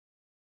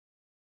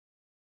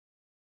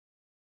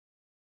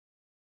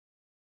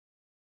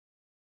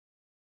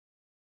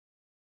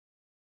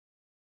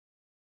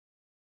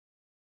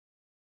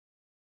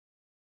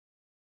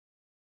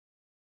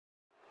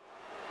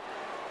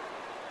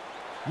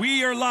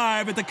We are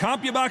live at the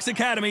CompuBox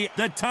Academy.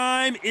 The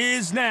time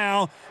is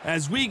now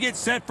as we get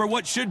set for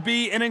what should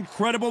be an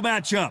incredible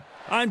matchup.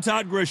 I'm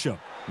Todd Grisham.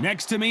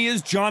 Next to me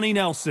is Johnny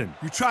Nelson.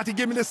 You tried to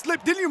give me the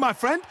slip, didn't you, my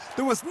friend?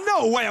 There was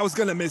no way I was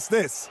going to miss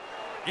this.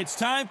 It's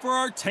time for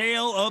our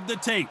tale of the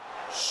tape.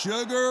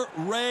 Sugar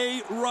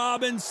Ray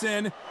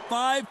Robinson,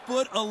 5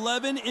 foot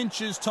 11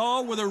 inches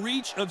tall with a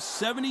reach of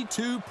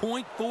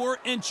 72.4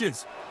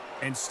 inches.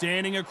 And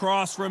standing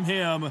across from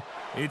him,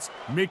 it's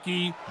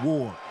Mickey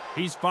Ward.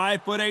 He's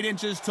 5 foot 8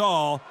 inches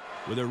tall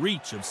with a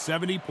reach of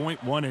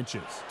 70.1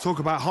 inches. Talk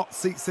about hot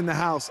seats in the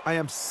house. I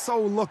am so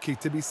lucky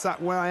to be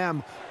sat where I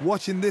am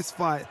watching this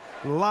fight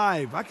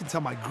live. I can tell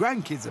my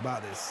grandkids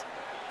about this.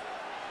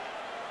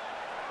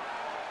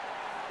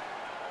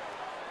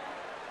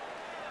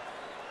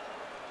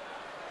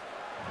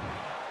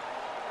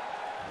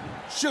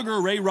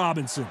 Sugar Ray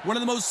Robinson, one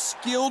of the most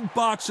skilled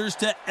boxers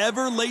to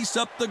ever lace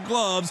up the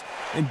gloves,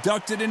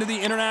 inducted into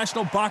the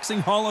International Boxing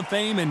Hall of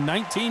Fame in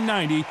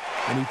 1990,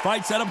 and he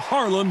fights out of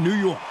Harlem, New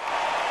York.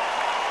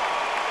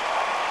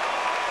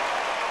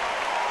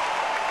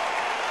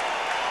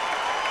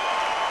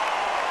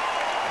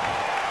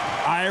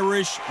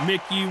 Irish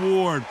Mickey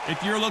Ward.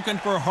 If you're looking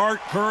for heart,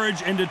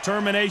 courage, and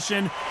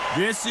determination,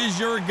 this is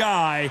your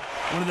guy.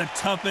 One of the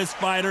toughest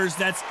fighters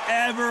that's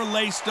ever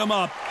laced them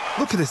up.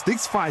 Look at this.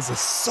 These fighters are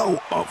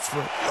so up for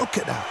it. Look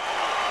at that.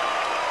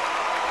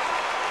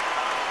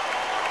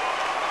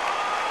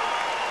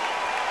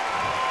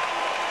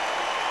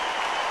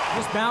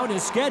 This bout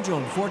is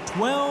scheduled for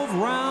 12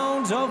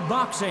 rounds of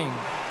boxing.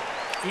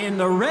 In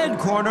the red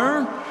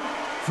corner,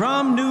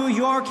 from New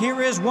York,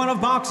 here is one of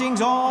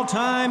boxing's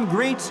all-time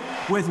greats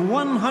with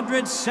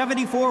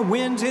 174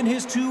 wins in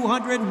his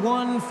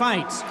 201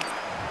 fights.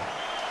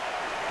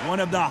 One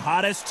of the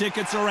hottest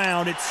tickets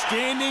around. It's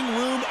standing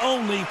room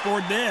only for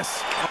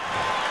this.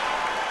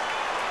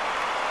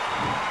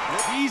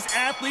 These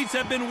athletes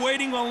have been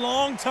waiting a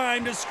long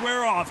time to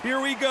square off.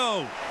 Here we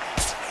go.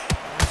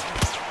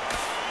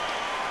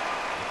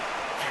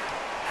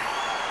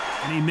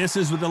 And he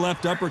misses with the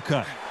left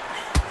uppercut.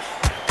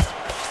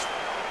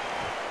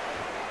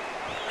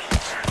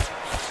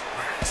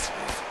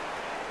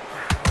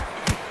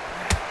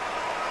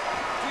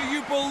 Do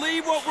you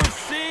believe what we're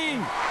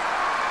seeing?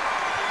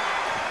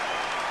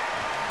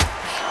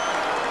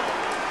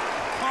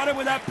 Caught him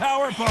with that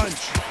power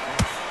punch.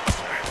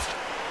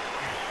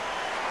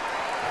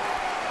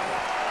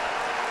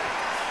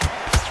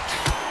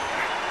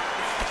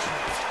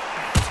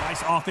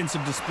 Nice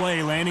offensive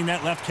display, landing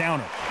that left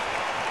counter.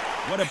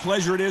 What a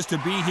pleasure it is to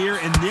be here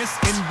in this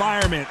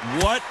environment.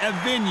 What a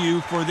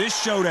venue for this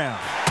showdown.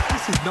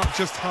 This is not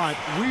just hype.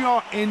 We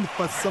are in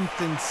for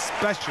something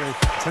special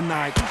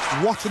tonight.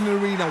 What an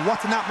arena,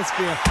 what an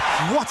atmosphere,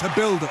 what a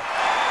build-up.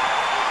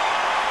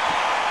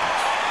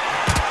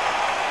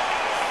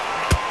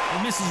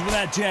 He misses with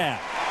that jab.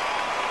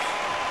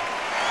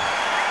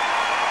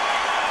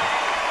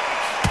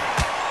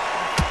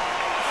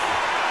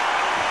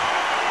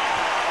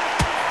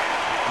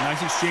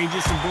 Nice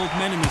exchanges from both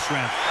men in this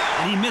round.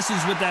 And he misses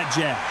with that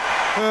jab.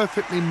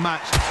 Perfectly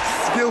matched,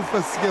 skill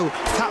for skill,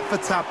 tap for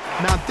tap.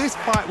 Now this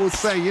fight will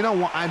say, you know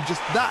what, I'm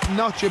just that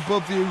notch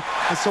above you,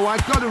 and so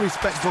I've got to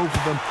respect both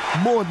of them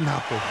more than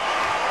happy.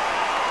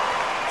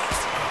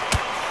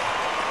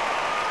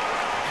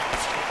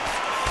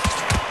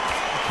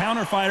 A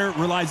counter fighter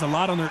relies a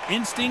lot on their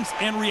instincts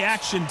and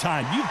reaction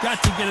time. You've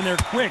got to get in there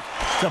quick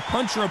to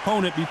punch your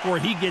opponent before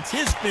he gets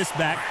his fist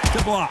back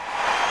to block.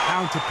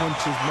 Counterpunch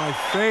is my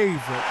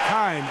favorite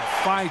kind of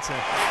fighter.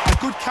 A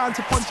good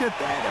counterpuncher,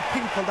 they're the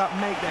people that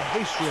make the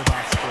history of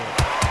our sport.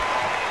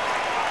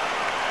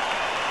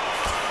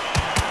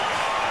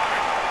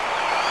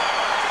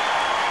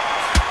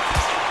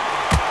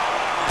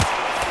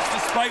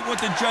 Despite what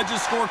the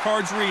judges'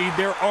 scorecards read,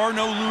 there are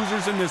no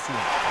losers in this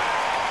one.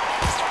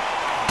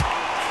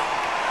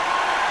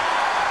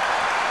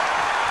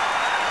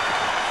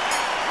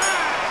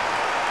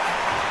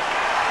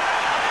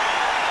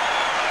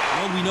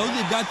 We know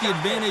they've got the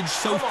advantage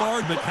so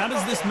far, but how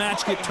does this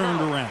match get turned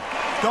around?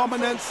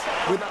 Dominance,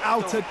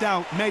 without a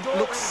doubt, made it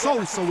look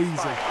so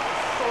easy.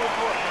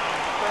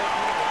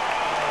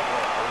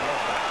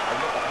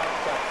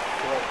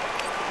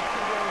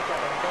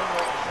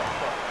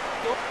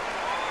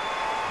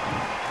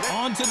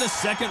 On to the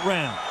second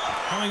round.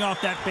 Coming off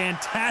that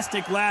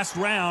fantastic last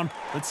round,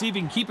 let's see if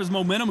he can keep his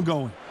momentum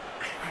going.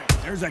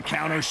 There's a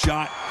counter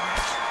shot.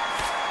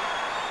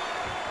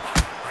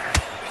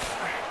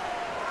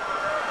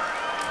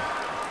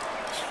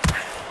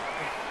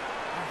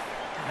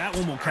 That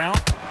one will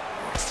count.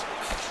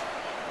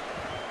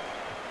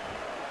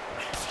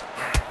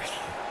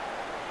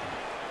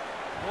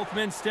 Both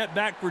men step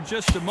back for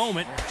just a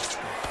moment.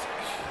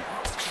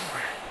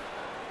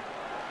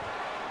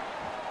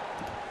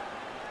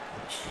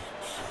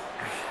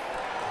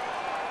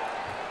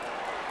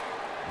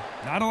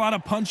 Not a lot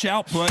of punch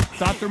output.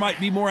 Thought there might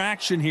be more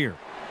action here.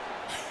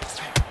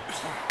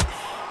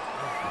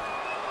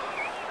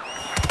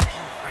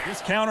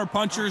 This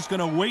counterpuncher is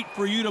going to wait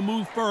for you to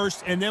move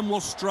first, and then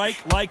will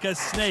strike like a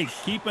snake.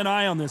 Keep an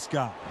eye on this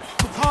guy.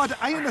 Todd,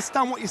 I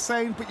understand what you're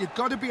saying, but you've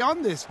got to be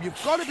on this. You've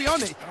got to be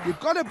on it. You've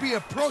got to be a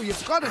pro.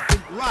 You've got to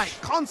think right.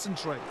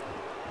 Concentrate.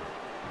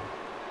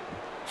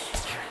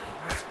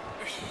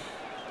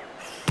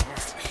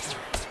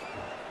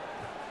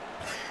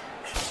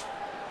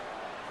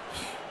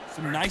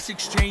 Some nice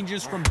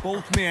exchanges from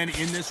both men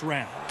in this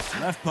round.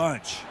 Left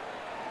punch.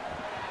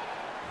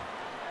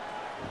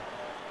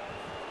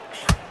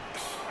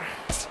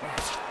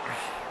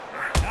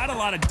 Not a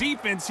lot of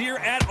defense here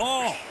at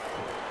all.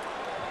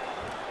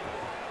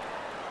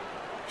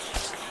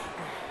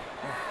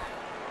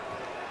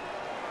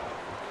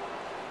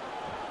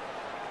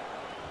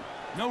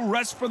 No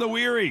rest for the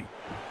weary.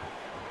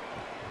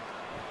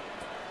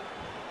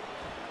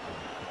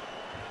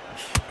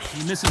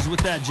 He misses with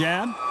that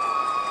jab.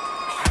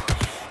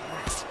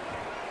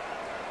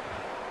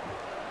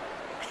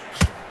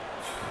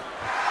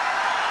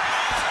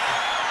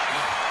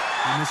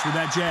 He missed with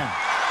that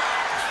jab.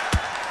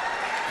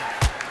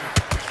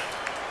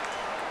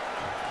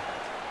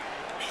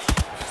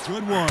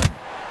 Good one.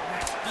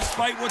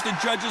 Despite what the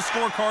judges'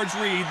 scorecards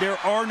read, there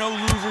are no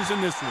losers in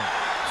this one.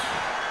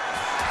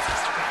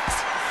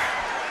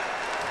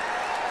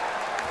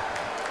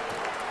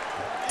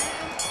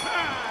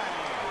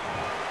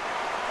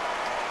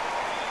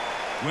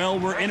 Well,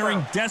 we're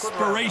entering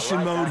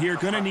desperation mode here.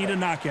 Gonna need a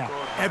knockout.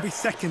 Every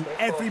second,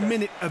 every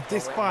minute of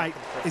this fight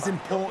is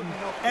important.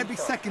 Every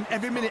second,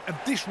 every minute of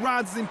this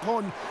round is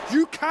important.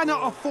 You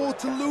cannot afford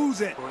to lose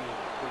it.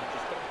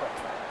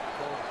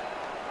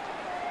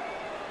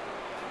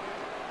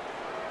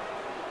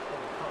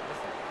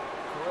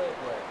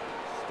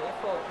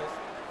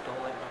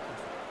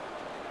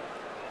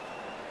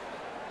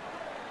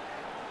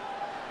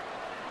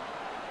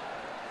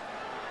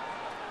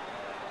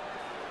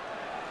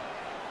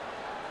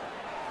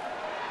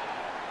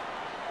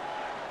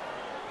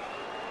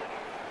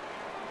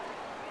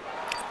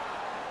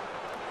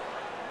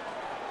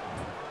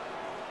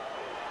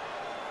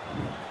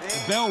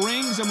 Bell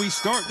rings and we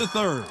start the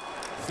third.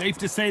 Safe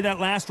to say that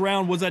last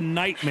round was a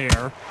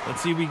nightmare.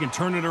 Let's see if we can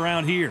turn it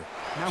around here.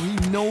 Now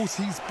he knows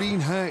he's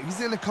been hurt. He's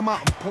going to come out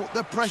and put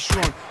the pressure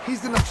on.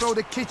 He's going to throw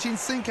the kitchen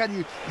sink at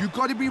you. You've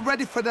got to be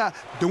ready for that.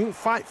 Don't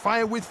fight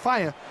fire with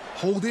fire.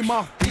 Hold him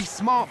off. Be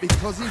smart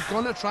because he's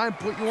going to try and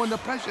put you under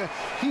pressure.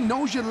 He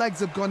knows your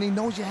legs have gone. He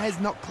knows your head's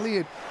not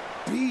cleared.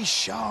 Be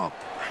sharp.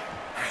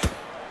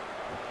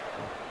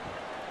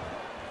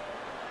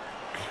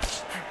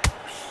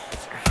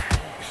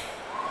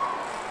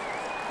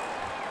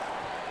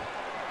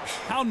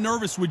 How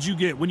nervous would you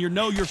get when you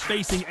know you're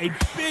facing a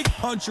big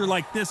puncher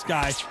like this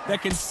guy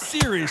that can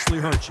seriously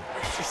hurt you?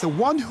 It's the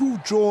one who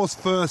draws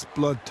first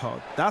blood,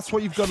 Todd. That's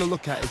what you've got to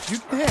look at. If you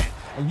can hit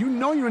and you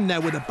know you're in there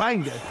with a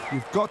banger,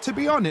 you've got to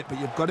be on it, but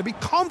you've got to be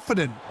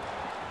confident.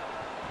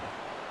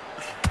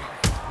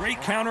 Great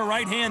counter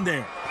right hand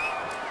there.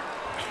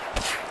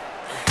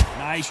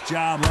 Nice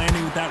job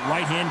landing with that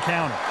right hand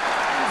counter.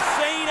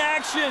 Insane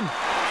action.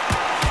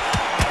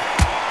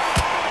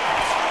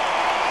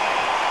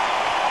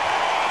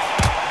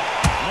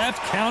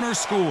 Left counter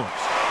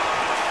scores.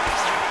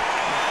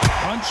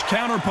 Punch,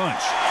 counter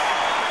punch.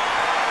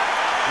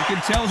 You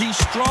can tell he's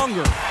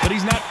stronger, but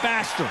he's not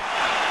faster.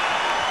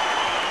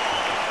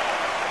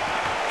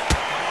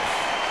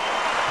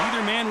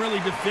 Neither man really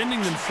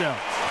defending themselves.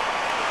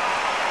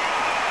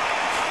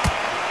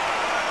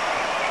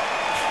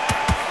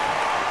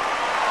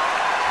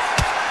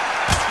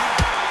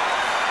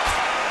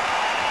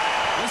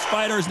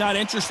 Fighter is not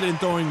interested in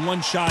throwing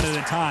one shot at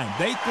a time.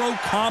 They throw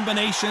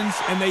combinations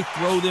and they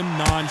throw them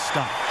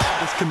non-stop.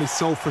 This can be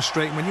so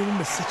frustrating when you're in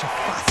such a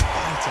fast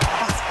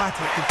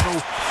fighter that can throw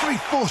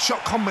 3-4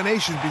 shot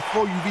combinations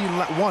before you've even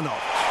let one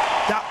off.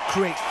 That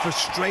creates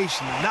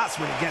frustration, and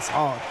that's when it gets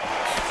hard.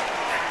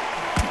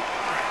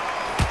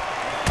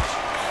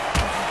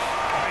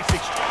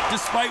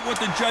 Despite what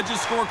the judges'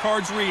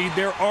 scorecards read,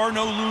 there are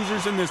no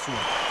losers in this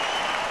one.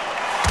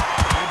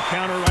 Good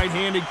counter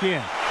right-handed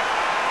again.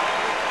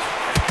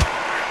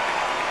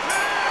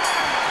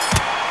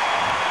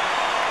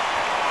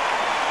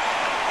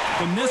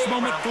 From this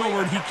moment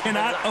forward, he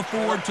cannot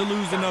afford to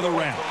lose another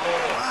round.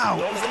 Wow,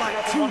 it's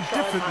like two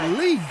different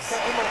leagues.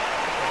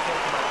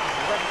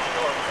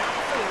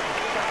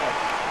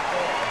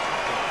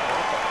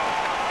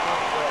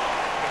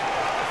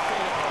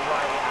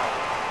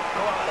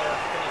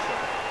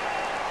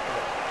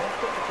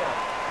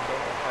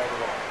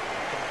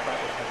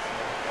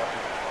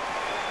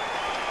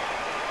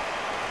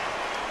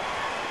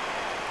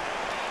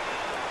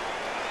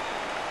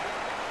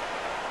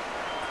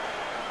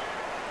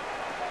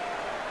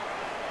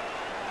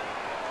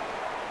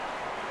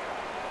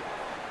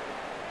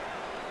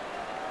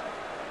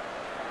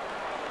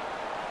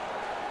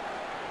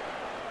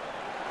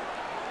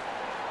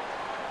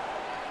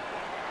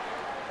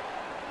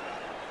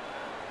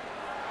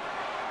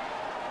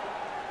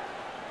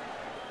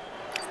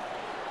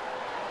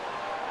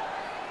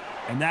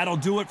 And that'll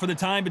do it for the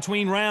time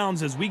between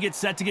rounds as we get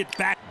set to get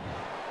back.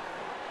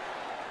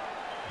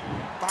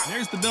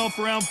 There's the bell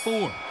for round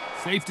 4.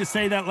 Safe to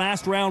say that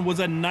last round was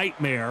a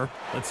nightmare.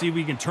 Let's see if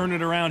we can turn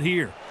it around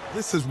here.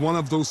 This is one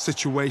of those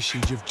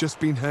situations. You've just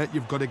been hurt.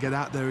 You've got to get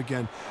out there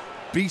again.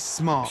 Be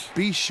smart.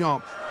 Be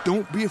sharp.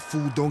 Don't be a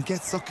fool. Don't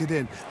get suckered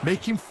in.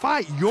 Make him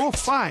fight your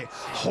fight.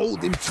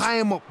 Hold him. Tie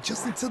him up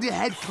just until your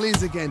head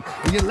clears again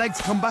and your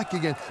legs come back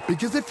again.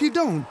 Because if you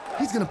don't,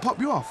 he's going to pop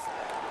you off.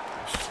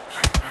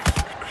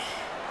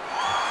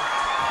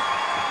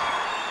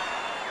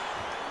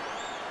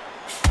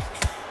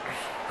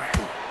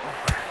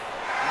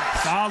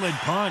 Solid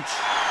punch.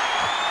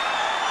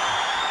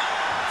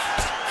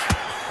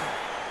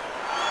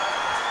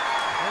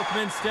 Both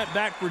men step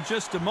back for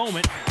just a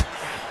moment.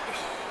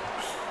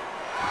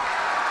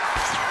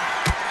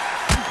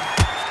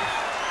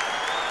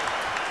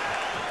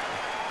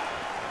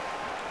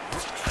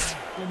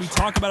 When we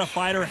talk about a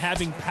fighter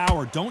having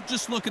power, don't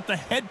just look at the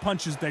head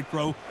punches they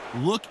throw.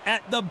 Look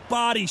at the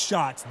body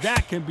shots.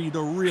 That can be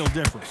the real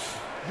difference.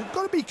 You've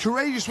got to be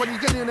courageous when you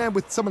get in there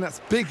with someone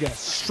that's bigger,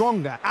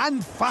 stronger,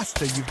 and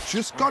faster. You've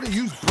just got to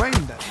use brain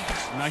then.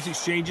 Nice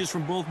exchanges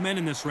from both men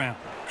in this round.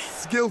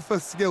 Skill for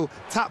skill,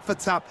 tap for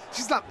tap.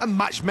 She's like a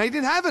match made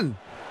in heaven.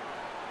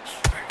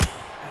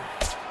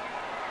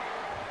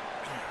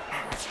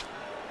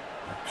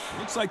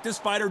 Looks like this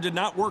fighter did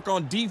not work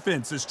on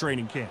defense this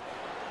training camp.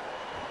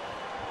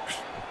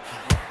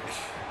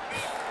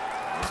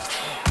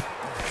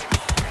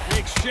 They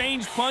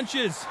exchange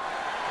punches.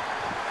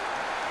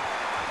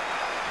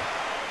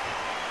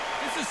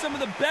 This is some of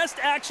the best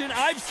action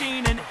I've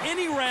seen in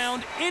any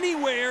round,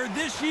 anywhere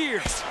this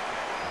year.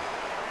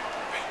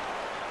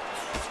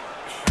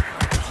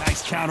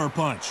 Nice counter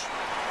punch.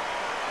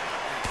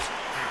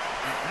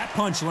 That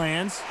punch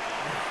lands.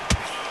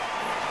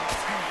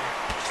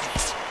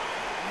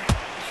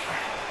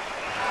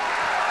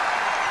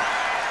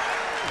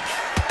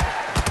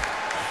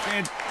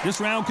 And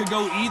this round could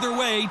go either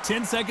way.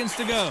 10 seconds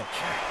to go.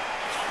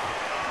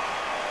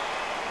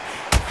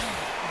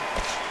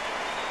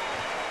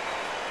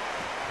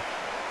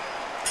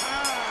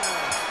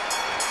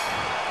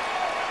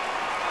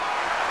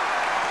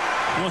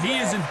 Well, he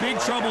is in big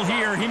trouble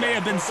here. He may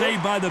have been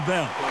saved by the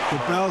bell. The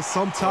bell,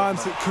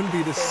 sometimes it can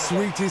be the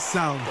sweetest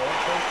sound.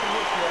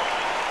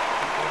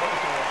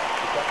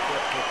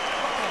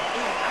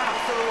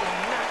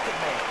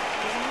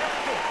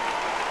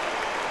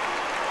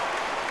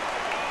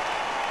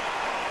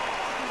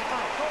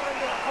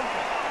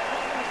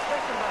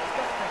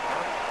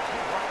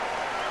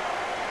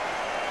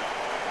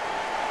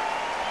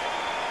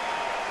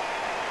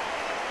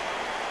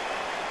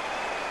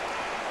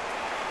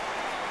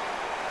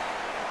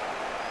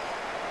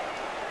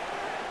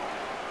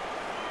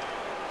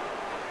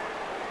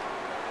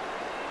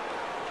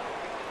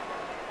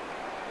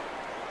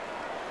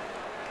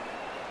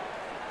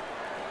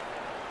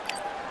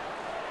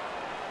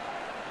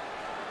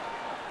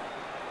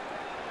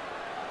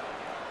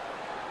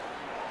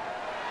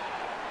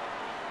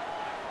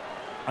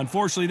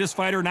 Unfortunately, this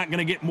fighter not going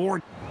to get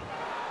more.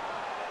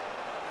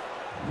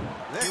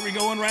 Here we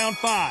go in round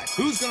 5.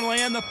 Who's going to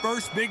land the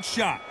first big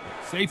shot?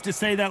 Safe to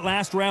say that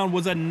last round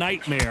was a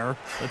nightmare.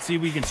 Let's see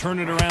if we can turn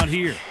it around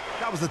here.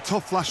 That was a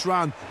tough last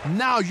round.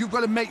 Now you've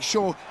got to make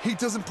sure he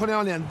doesn't put it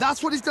on you, and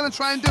that's what he's going to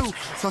try and do.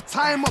 So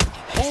tie him up,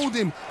 hold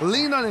him,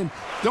 lean on him.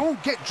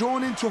 Don't get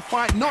drawn into a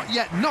fight. Not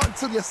yet. Not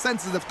until your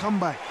senses have come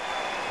back.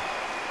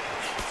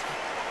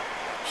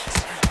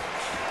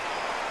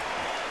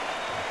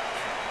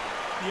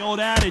 The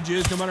old adage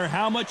is no matter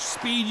how much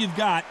speed you've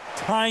got,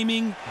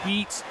 timing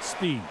beats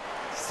speed.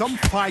 Some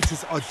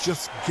fighters are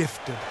just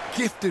gifted.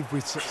 Gifted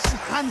with such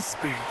hand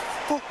speed,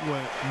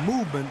 footwork,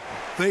 movement.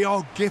 They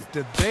are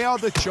gifted. They are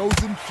the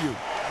chosen few.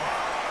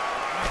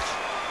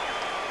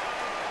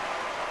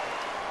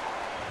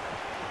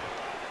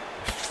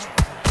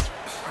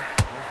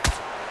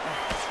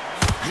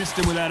 Missed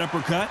him with that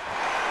uppercut.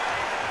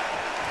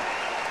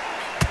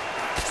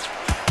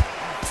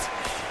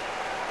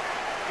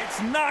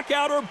 It's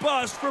knockout or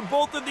bust for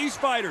both of these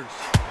fighters.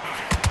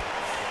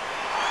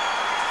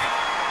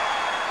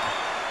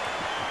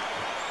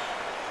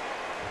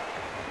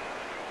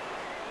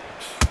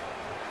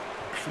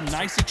 Some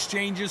nice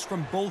exchanges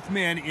from both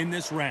men in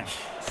this round.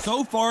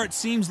 So far, it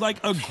seems like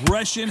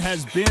aggression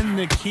has been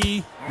the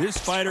key. This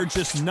fighter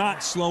just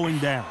not slowing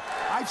down.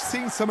 I've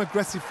seen some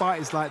aggressive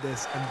fighters like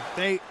this, and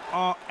they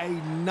are a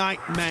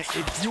nightmare.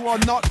 If you are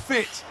not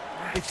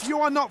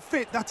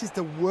fit, that is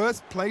the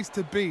worst place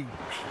to be,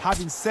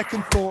 having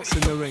second thoughts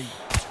in the ring.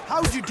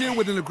 How do you deal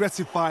with an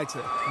aggressive fighter?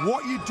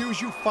 What you do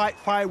is you fight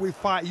fire with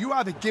fire. You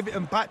either give it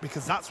them back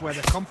because that's where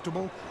they're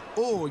comfortable,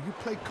 or you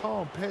play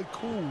calm, play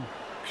cool.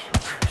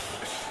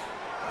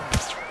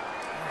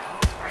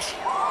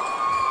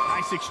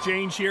 Nice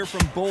exchange here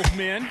from both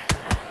men.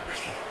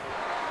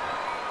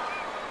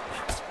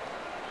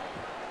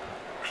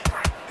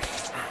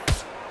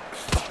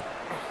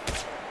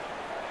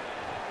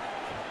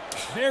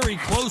 Very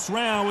close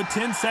round with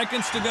 10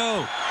 seconds to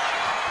go.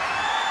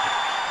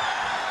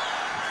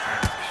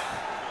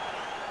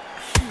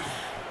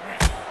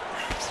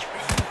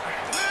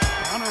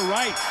 Counter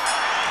right.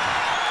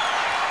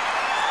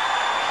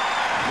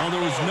 Well,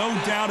 there was no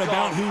doubt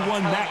about who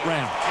won that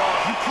round.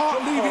 You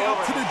can't leave it up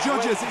to the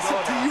judges. It's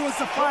up to you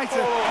as a fighter,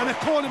 and the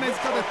cornerman's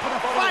got to put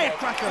a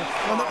firecracker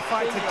on that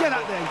fight to get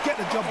out there and get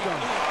the job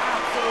done.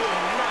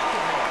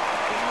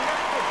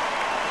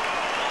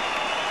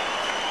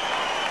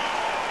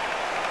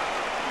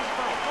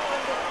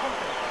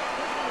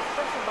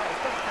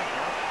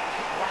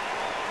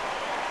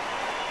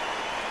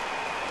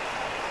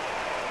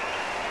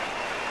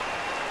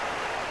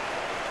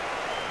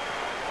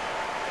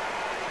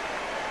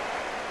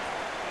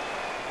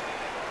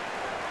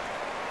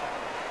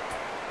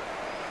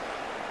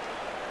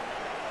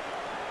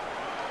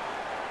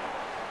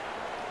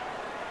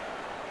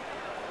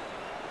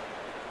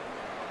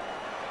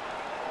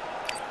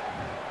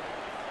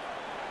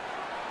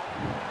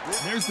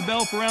 There's the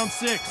bell for round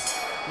 6.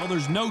 Well,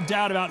 there's no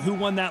doubt about who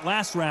won that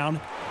last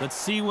round. Let's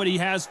see what he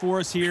has for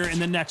us here in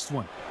the next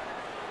one.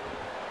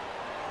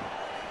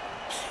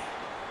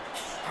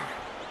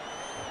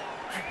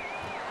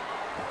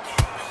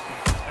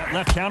 That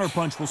left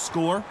counterpunch will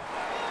score.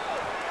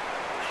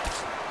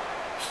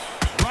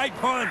 Right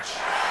punch.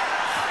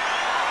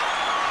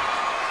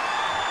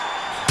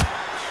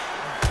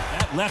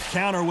 That left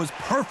counter was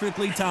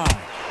perfectly timed.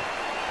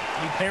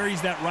 He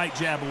parries that right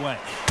jab away.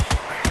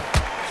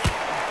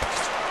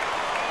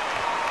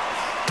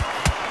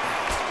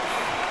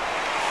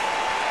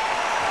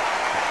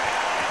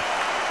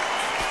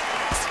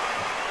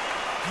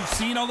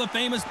 Seen all the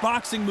famous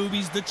boxing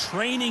movies, the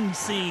training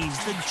scenes,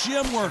 the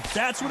gym work.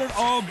 That's what it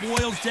all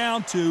boils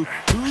down to.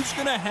 Who's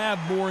going to have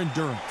more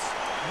endurance?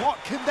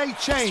 What can they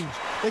change?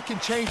 They can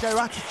change their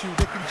attitude.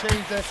 They can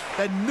change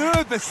their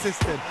nervous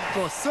system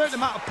for a certain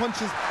amount of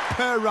punches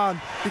per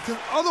round. Because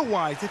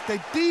otherwise, if they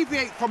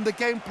deviate from the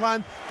game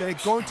plan, they're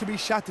going to be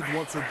shattered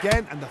once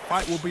again, and the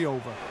fight will be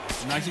over.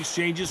 Nice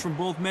exchanges from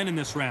both men in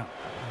this round.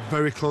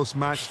 Very close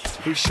match.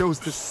 It shows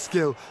the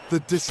skill,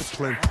 the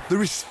discipline, the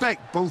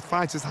respect both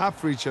fighters have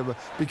for each other,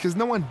 because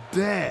no one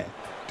dare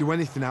do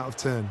anything out of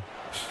turn.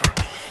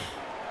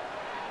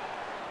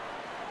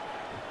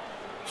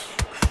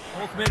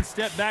 Both men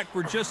step back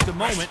for just a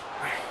moment.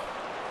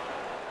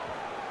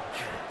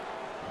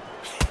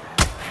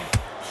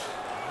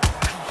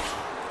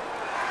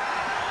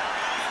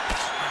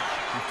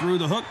 He threw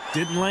the hook,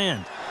 didn't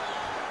land.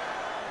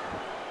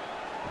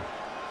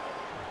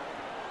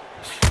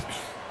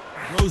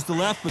 Throws the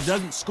left, but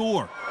doesn't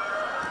score.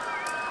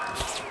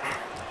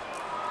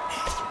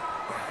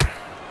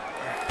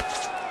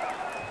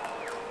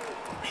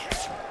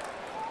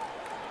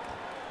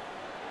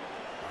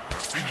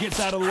 He gets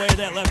out of the way of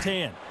that left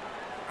hand.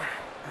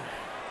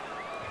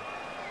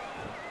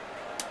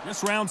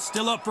 This round's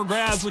still up for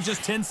grabs with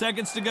just 10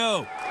 seconds to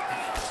go.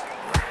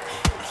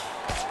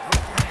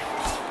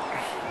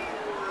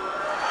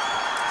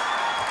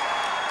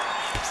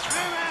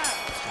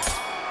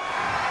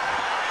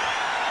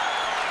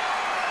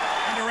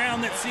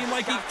 That seemed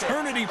like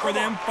eternity for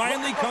them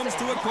finally comes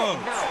to a close.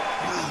 You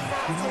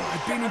know,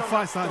 I've been in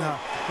fights like that.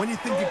 When you're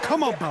thinking,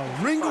 come on, Bell,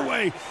 ring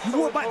away. You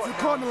walk back to the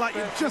corner like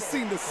you've just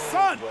seen the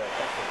sun. Don't let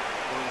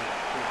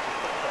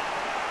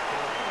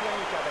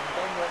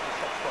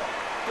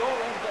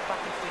him get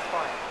back into this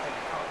fight. You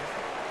can't miss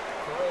it.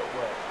 Great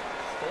work.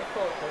 Stay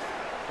focused.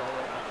 Don't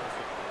let him back into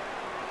it.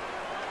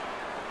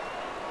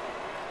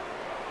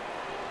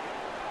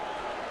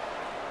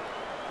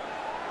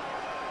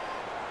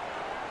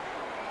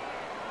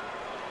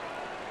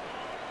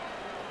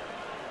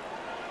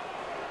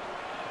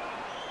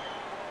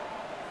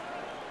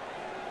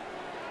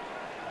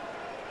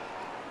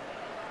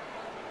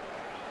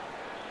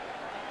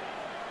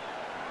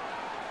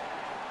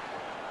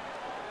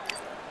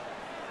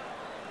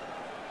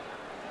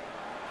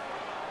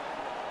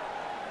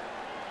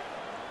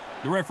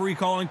 The referee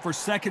calling for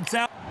seconds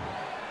out.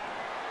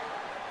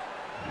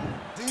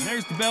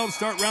 There's the bell to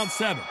start round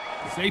 7.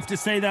 Safe to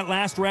say that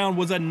last round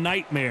was a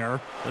nightmare.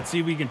 Let's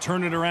see if we can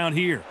turn it around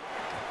here.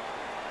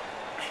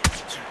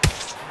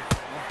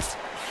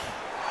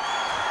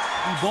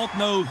 We both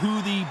know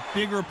who the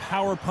bigger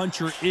power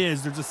puncher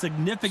is. There's a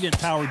significant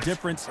power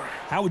difference.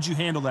 How would you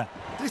handle that?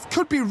 This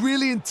could be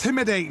really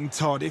intimidating,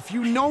 Todd. If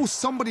you know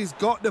somebody's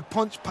got the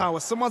punch power,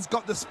 someone's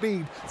got the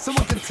speed,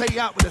 someone can take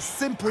you out with a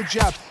simple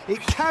jab. It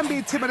can be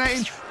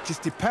intimidating.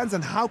 Just depends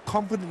on how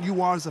confident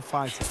you are as a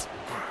fighter.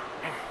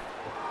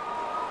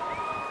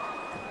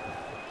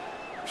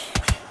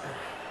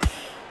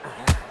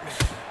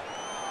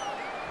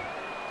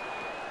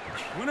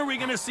 When are we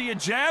going to see a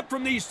jab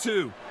from these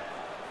two?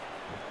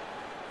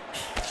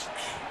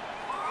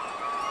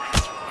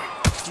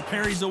 He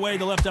parries away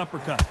the left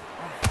uppercut.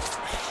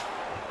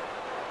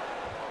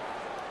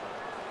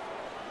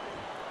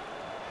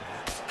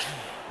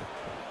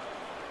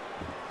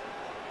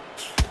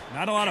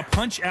 Not a lot of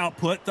punch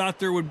output. Thought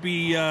there would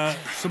be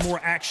some more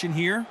action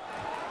here.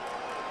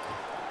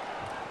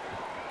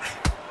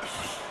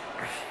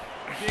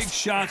 Big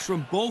shots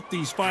from both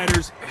these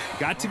fighters.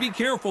 Got to be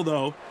careful,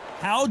 though.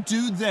 How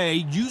do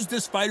they use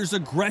this fighter's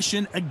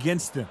aggression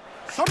against them?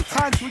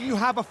 Sometimes when you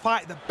have a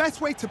fight, the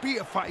best way to beat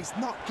a fight is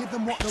not give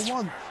them what they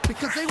want.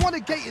 Because they want to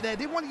get you there.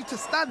 They want you to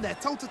stand there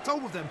toe-to-toe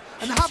with them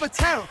and have a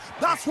tear.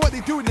 That's what they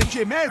do in the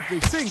gym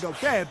every single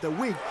day of the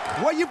week.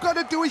 What you've got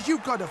to do is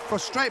you've got to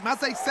frustrate them as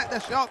they set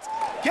their shots.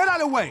 Get out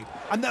of the way.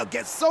 And they'll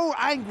get so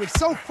angry,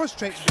 so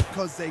frustrated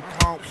because they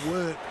can't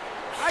work.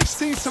 I've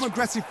seen some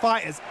aggressive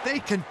fighters. They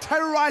can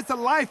terrorize the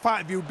life out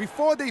of you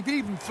before they've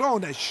even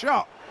thrown a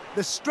shot.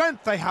 The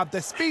strength they have,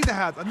 the speed they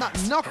have, and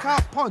that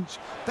knockout punch,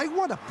 they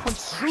want to punch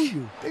through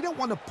you. They don't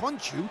want to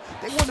punch you,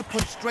 they want to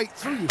punch straight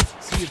through you.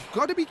 So you've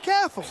got to be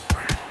careful.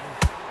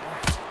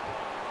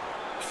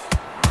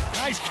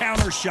 Nice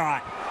counter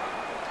shot.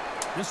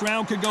 This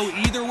round could go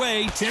either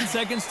way, 10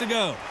 seconds to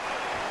go.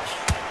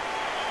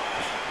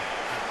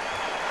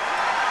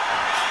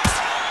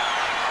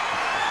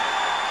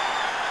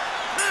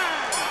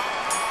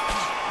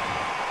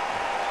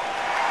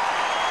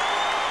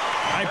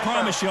 I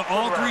promise you,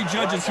 all three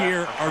judges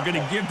here are going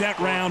to give that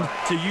round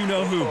to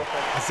you-know-who.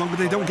 As long as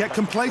they don't get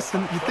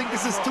complacent, you think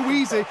this is too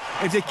easy.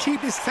 If they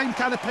keep this same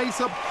kind of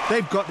pace up,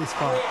 they've got this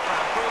fight.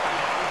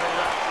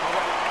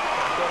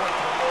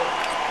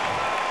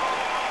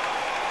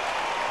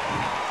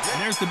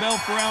 And there's the bell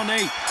for round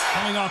 8.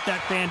 Coming off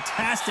that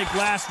fantastic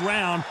last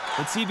round,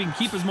 let's see if he can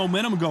keep his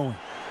momentum going.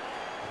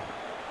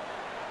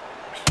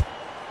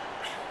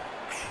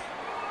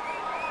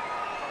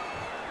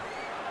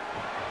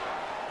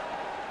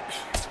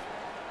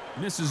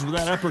 Misses with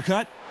that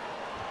uppercut.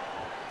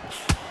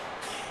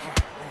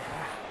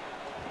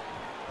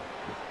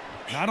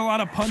 Not a lot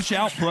of punch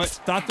output.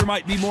 Thought there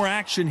might be more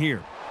action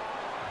here.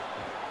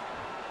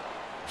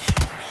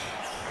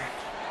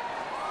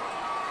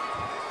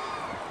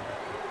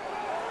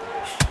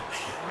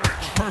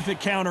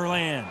 Perfect counter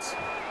lands.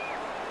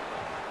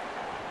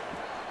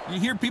 You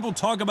hear people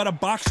talk about a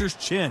boxer's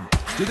chin.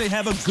 Do they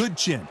have a good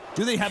chin?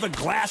 Do they have a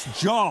glass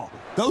jaw?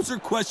 Those are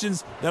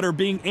questions that are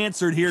being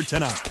answered here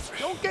tonight.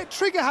 Don't get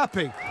trigger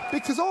happy,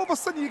 because all of a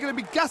sudden you're going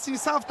to be gassing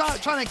yourself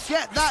out trying to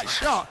get that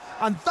shot,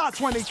 and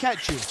that's when they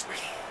catch you.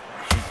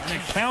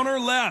 And a counter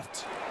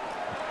left.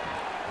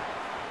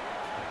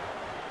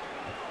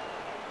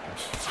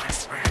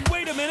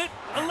 Wait a minute,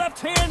 a left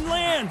hand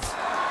lands.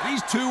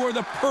 These two are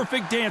the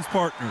perfect dance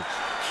partners.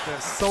 They're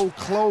so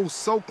close,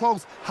 so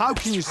close. How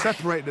can you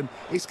separate them?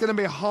 It's going to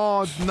be a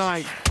hard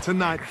night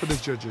tonight for the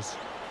judges.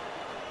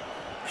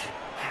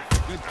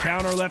 Good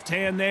counter left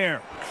hand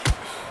there.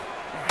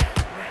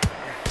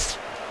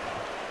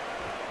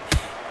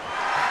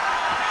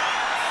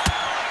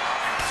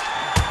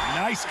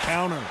 Nice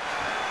counter.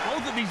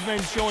 Both of these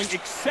men showing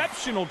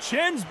exceptional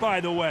chins, by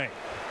the way.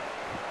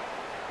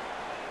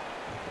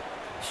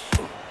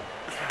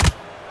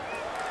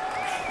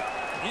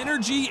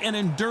 Energy and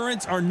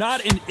endurance are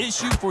not an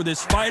issue for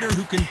this fighter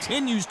who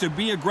continues to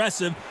be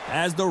aggressive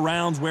as the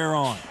rounds wear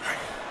on.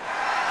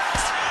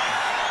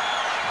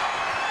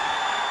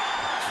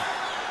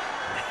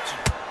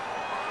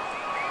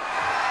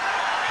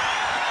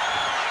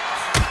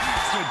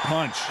 Good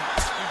punch.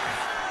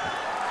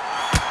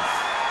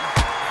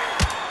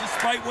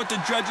 Despite what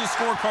the judges'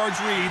 scorecards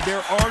read,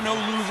 there are no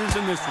losers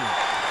in this one.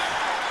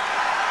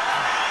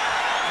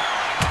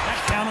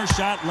 That counter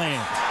shot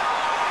lands.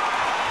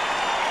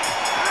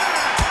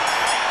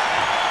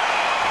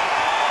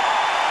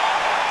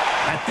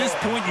 At this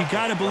point, you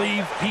got to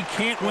believe he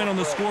can't win on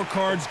the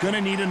scorecards. Going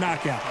to need a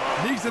knockout.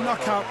 Needs a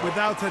knockout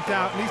without a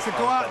doubt. Needs to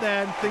go out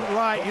there and think,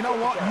 right, you know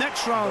what?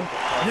 Next round,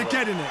 you're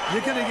getting it.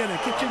 You're going to get a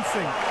kitchen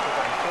sink.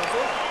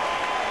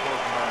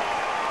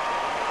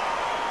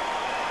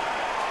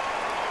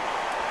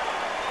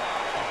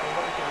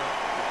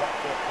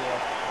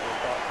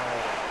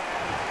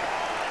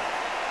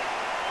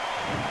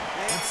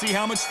 Let's see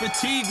how much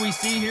fatigue we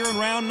see here in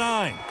round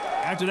 9.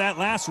 After that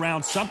last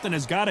round, something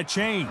has got to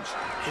change.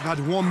 They've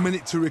had 1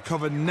 minute to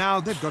recover. Now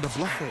they've got to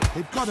bluff it.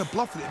 They've got to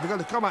bluff it. They've got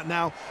to come out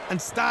now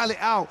and style it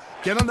out.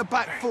 Get on the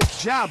back foot,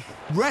 jab,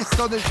 rest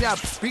on the jab.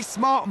 Be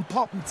smart and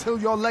pop until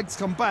your legs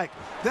come back.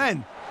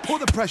 Then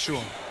put the pressure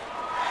on.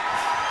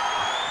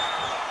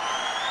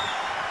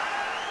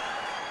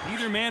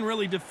 Neither man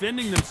really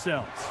defending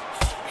themselves.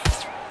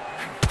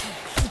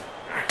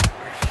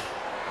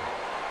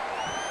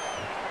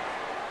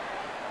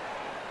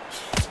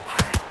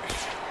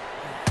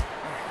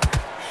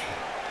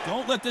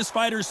 Don't let this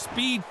fighter's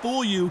speed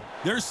fool you.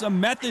 There's some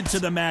method to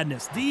the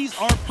madness. These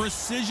are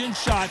precision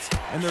shots,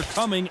 and they're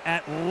coming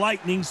at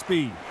lightning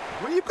speed.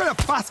 When you've got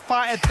a fast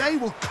fighter, they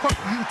will cut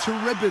you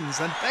to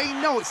ribbons, and they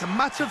know it's a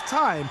matter of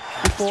time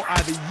before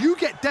either you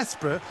get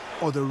desperate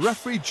or the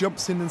referee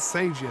jumps in and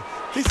saves you.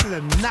 This is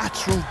a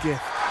natural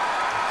gift.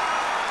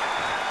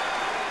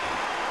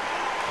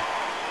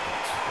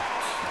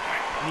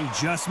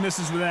 He just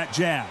misses with that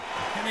jab.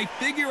 Can they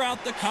figure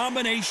out the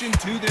combination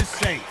to this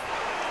safe?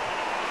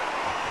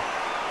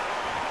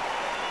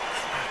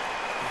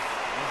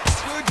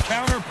 Good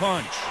counter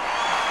punch.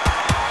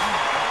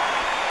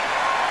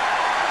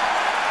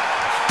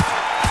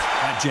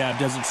 That jab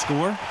doesn't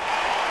score.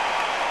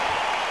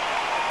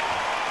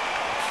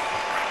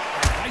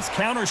 Nice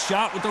counter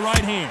shot with the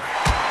right hand.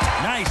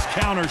 Nice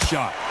counter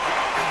shot.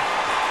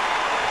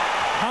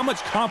 How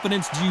much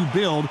confidence do you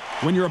build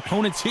when your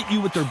opponents hit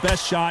you with their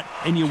best shot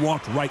and you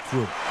walked right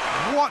through it?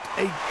 What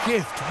a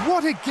gift.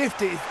 What a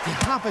gift it is to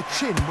have a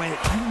chin where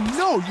you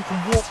know you can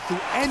walk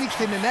through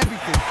anything and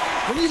everything.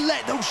 When you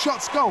let those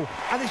shots go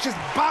and it's just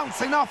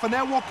bouncing off and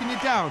they're walking you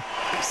down,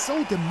 it's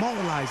so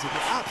demoralizing.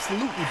 It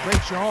absolutely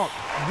breaks your heart.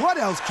 What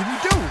else can you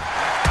do?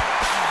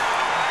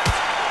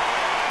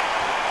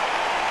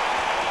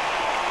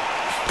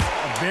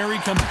 A very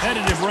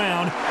competitive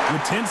round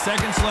with 10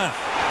 seconds left.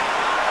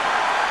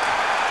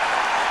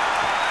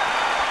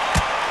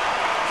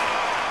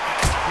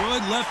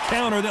 Good left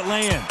counter that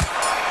lands.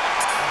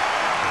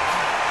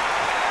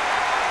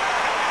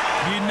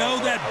 You know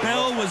that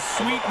bell was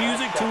sweet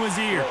music to his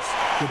ears.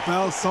 The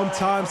bell,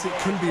 sometimes it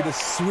can be the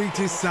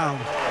sweetest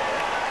sound.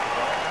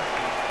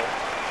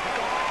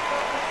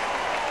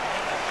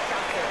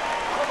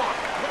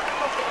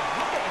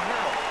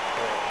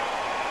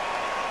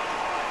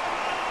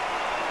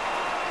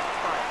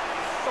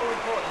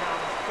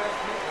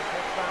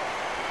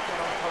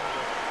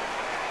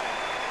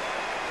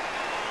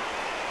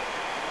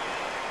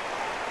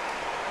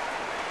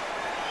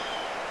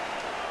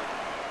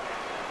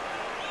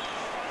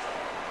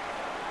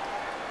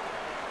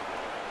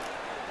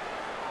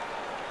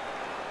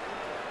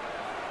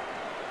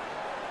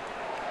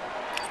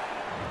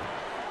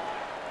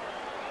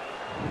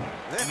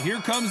 And here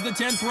comes the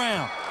 10th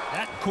round.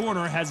 That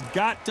corner has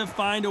got to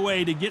find a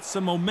way to get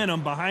some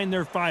momentum behind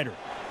their fighter.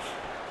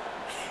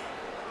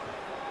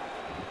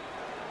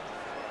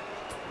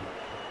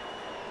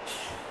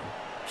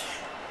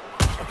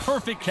 A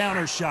perfect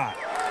counter shot.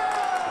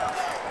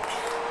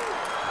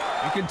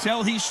 You can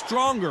tell he's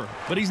stronger,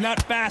 but he's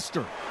not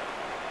faster.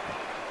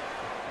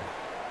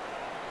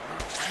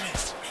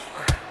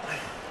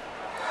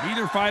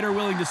 Neither fighter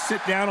willing to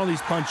sit down on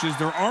these punches.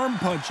 They're arm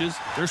punches.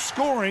 They're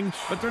scoring,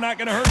 but they're not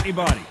going to hurt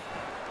anybody.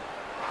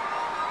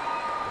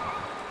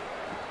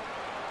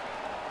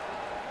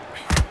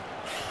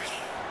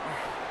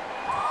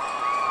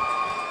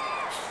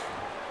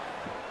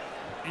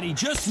 And he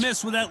just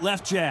missed with that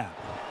left jab.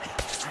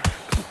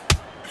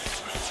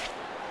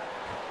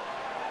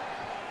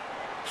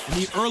 In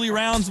the early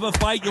rounds of a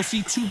fight, you'll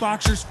see two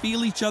boxers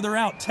feel each other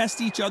out,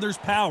 test each other's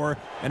power,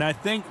 and I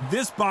think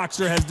this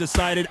boxer has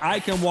decided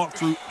I can walk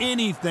through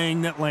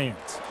anything that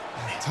lands.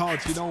 Todd,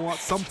 you know what?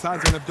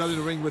 Sometimes when I've done in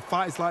the ring with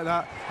fighters like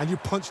that and you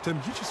punched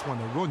him, you just want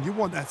to run. You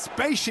want that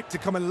spaceship to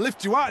come and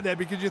lift you out of there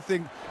because you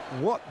think,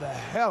 what the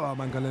hell am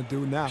I going to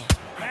do now?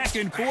 Back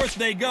and forth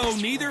they go,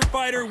 neither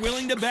fighter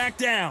willing to back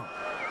down.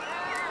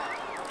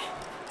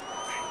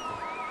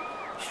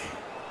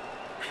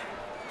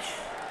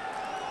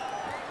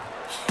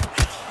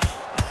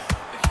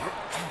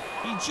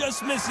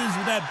 Just misses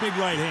with that big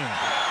right hand.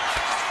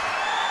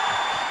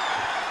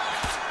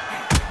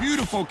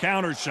 Beautiful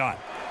counter shot.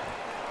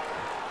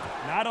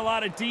 Not a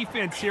lot of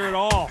defense here at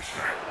all.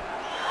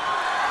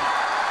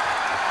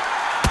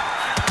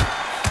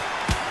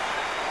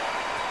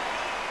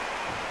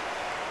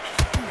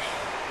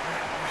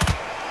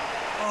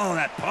 Oh,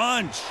 that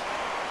punch.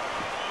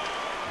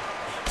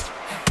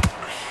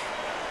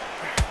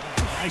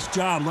 Nice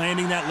job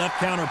landing that left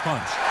counter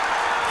punch.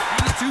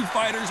 These two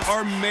fighters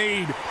are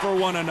made for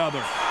one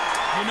another.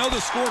 You know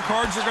the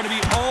scorecards are going to be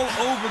all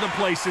over the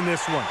place in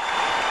this one.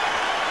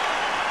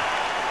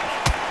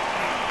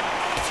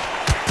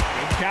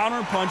 Good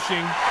counter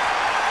punching.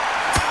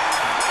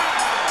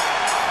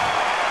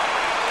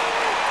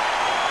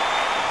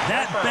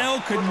 That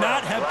bell could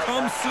not have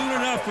come soon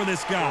enough for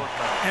this guy.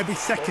 Every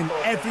second,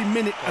 every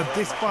minute of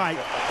this fight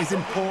is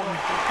important.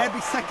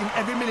 Every second,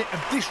 every minute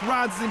of this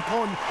round is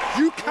important.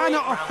 You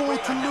cannot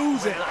afford to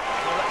lose it.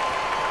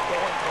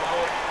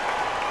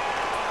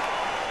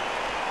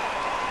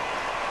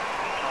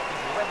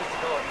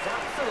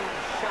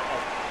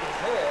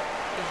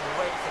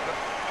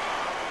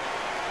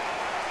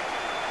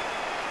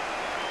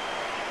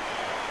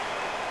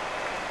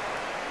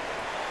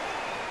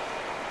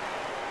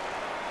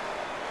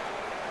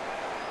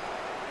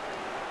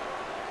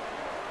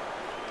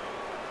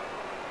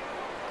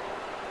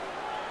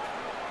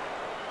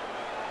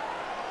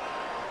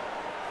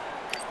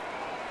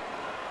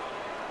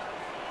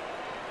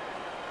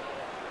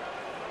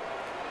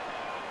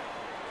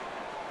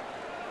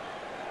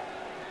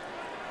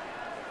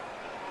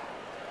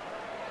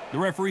 The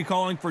referee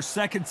calling for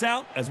seconds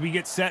out as we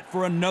get set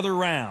for another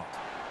round.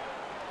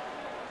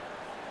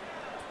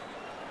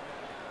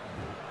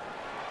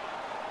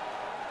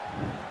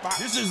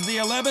 This is the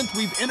 11th.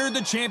 We've entered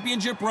the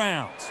championship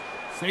rounds.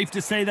 Safe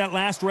to say that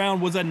last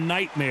round was a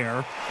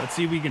nightmare. Let's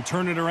see if we can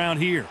turn it around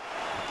here.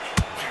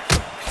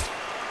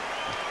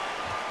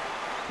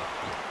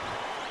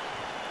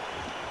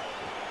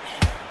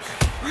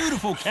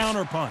 Beautiful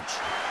counter punch.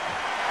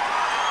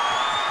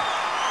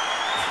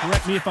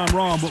 Correct me if I'm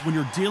wrong, but when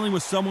you're dealing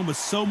with someone with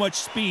so much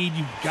speed,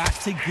 you've got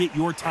to get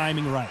your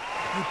timing right.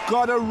 You've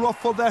got to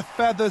ruffle their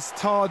feathers,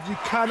 Todd. You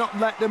cannot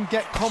let them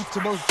get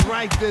comfortable,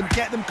 drag them,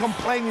 get them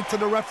complaining to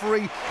the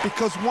referee,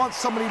 because once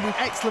somebody with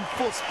excellent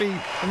foot speed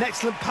and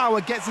excellent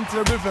power gets into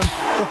the rhythm,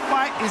 the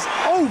fight is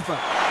over.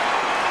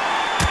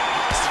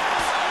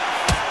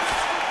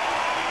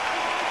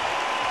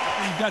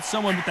 You've got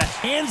someone with the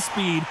hand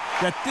speed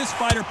that this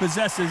fighter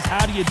possesses.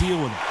 How do you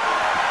deal with it?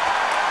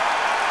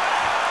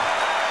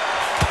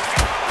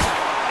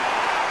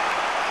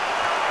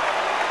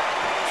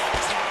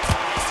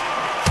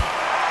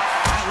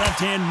 Left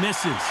hand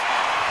misses.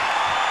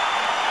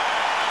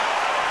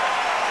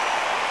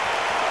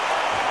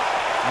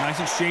 Nice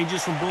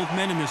exchanges from both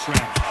men in this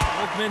round.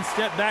 Both men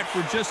step back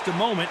for just a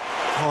moment.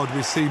 Todd,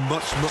 we see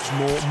much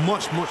more,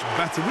 much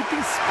better. We've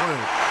been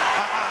spoiled.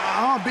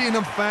 I'm not being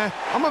unfair.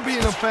 I'm not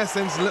being unfair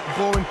saying it's a little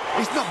boring.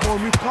 It's not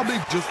boring. We've probably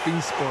just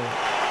been spoiled.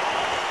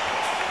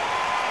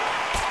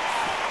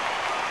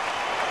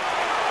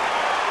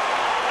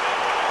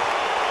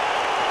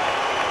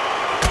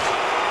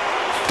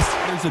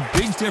 There's a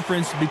big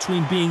difference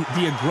between being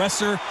the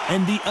aggressor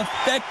and the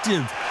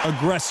effective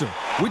aggressor.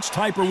 Which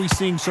type are we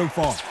seeing so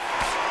far?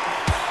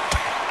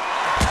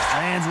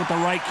 Lands with the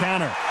right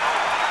counter.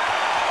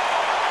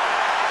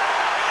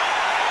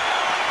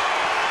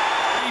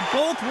 They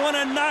both want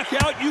a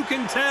knockout, you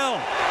can tell.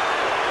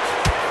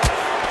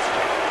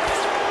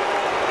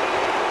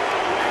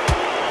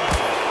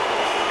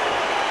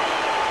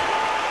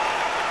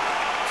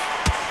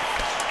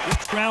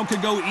 This round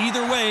could go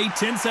either way.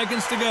 10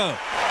 seconds to go.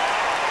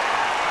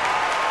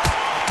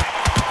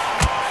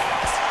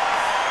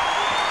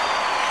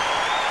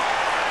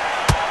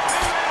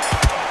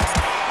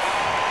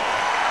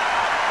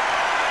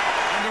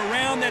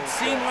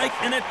 Seemed like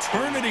an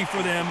eternity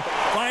for them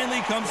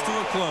finally comes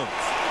to a close.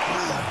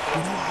 You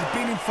know, I've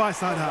been in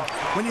fights like that.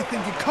 When you're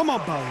thinking, come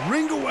on, Bell,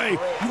 ring away.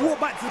 You walk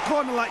back to the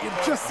corner like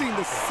you've just seen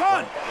the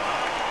sun.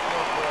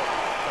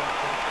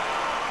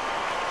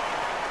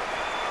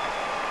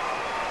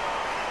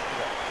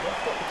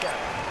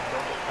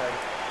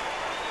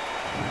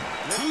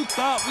 Who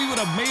thought we would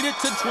have made it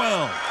to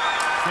 12?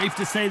 Safe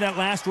to say that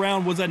last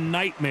round was a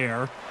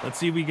nightmare. Let's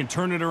see if we can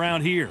turn it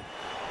around here.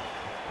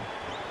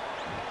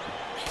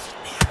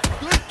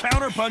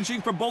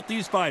 Counter-punching from both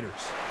these fighters.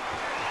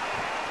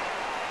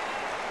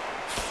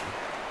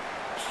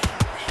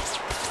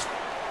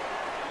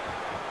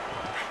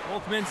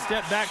 Both men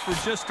step back for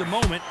just a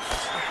moment.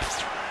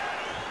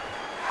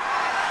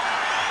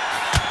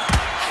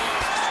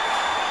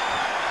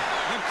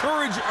 The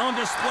courage on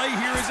display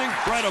here is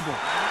incredible.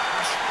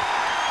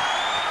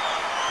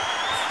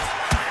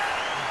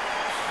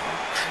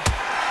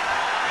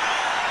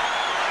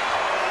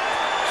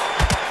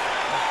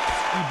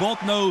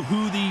 Both know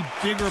who the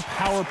bigger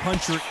power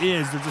puncher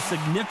is. There's a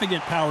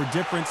significant power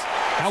difference.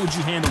 How would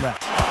you handle that?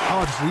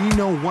 Todd, we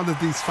know one of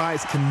these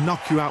fighters can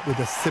knock you out with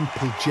a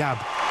simple jab.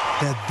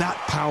 They're that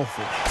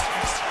powerful.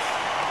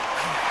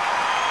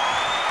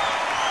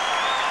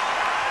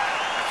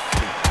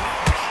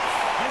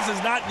 This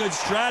is not good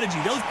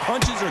strategy. Those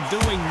punches are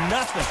doing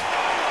nothing.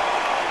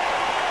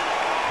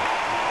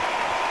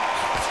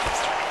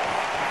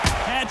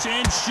 Catch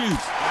and shoot.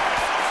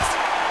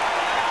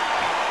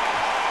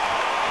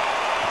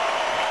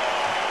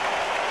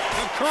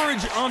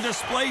 Courage on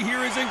display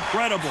here is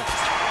incredible.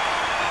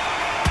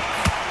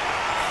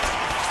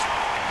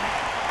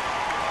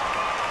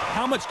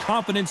 How much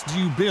confidence do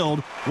you build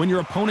when your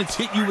opponents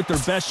hit you with their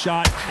best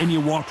shot and you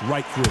walked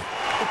right through?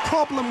 The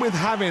problem with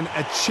having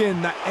a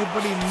chin that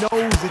everybody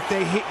knows if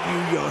they hit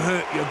you, you're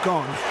hurt, you're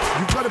gone.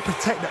 You've got to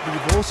protect that, but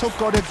you've also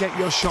got to get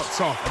your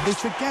shots off. And they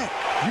forget,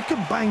 you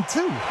can bang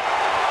too.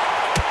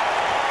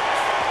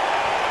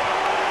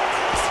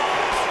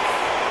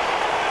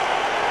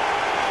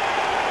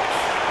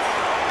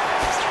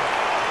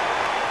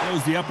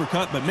 The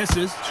uppercut, but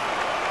misses. He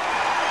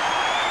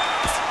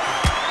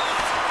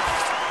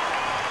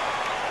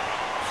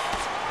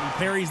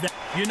parries that.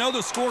 You know the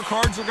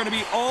scorecards are going to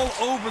be all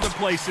over the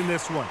place in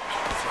this one.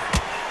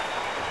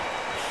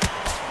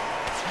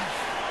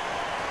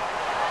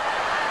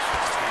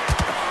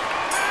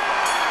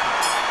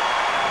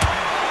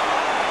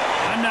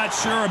 I'm not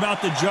sure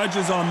about the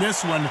judges on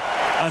this one.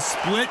 A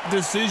split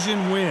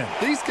decision win.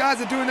 These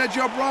guys are doing their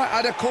job right.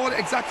 I'd have called it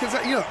exactly as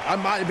that. You know, I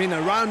might have been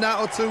a round out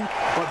or two,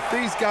 but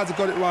these guys have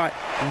got it right.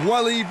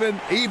 Well even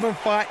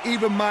fight,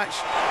 even match.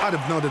 I'd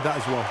have noted that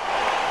as well.